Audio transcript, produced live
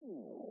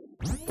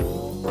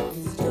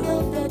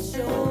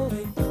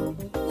showing.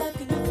 Life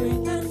can be free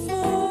and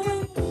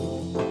flowing.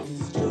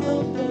 It's true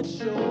love that's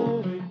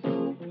showing.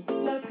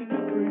 Life can be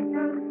free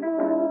and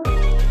flowing.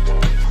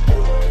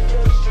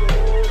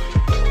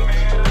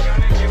 Man, I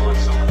gotta give us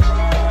some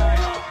pride.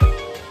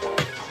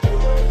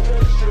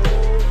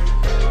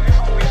 If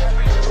all we have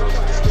is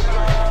somebody's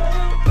pride.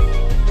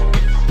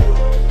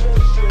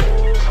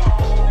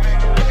 Man,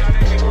 I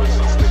gotta give us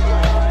some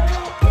pride.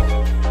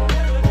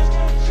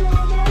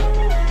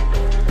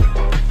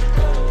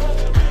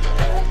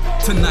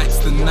 Tonight's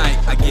the night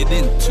I get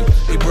into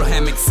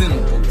Abrahamic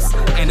symbols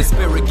and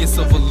asparagus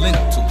over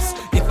lentils.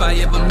 If I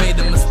ever made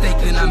a mistake,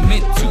 then I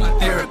meant to. My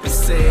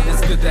therapist said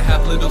it's good to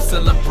have little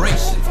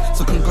celebrations.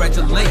 So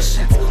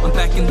congratulations, I'm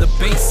back in the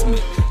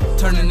basement,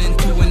 turning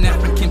into an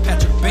African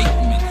Patrick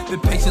Bateman. Been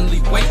patiently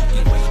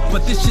waiting,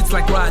 but this shit's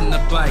like riding a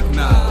bike.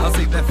 Nah, I'll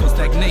save that for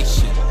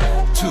stagnation.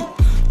 2.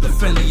 The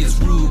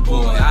friendliest rude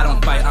boy. I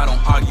don't fight, I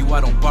don't argue,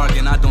 I don't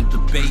bargain, I don't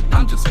debate.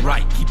 I'm just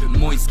right. Keep it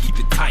moist, keep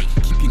it tight.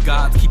 Keep your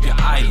gods, keep your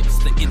idols.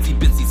 The itsy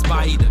bitsy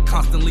spider,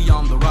 constantly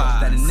on the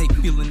rise. That innate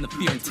feeling of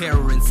fear and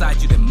terror inside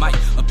you that might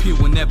appear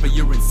whenever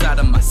you're inside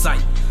of my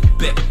sight.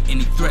 Bet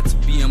any threats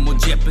be in more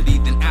jeopardy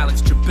than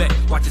Alex Trebek.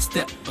 Watch your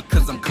step,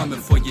 because I'm coming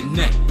for your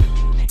neck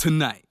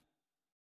tonight.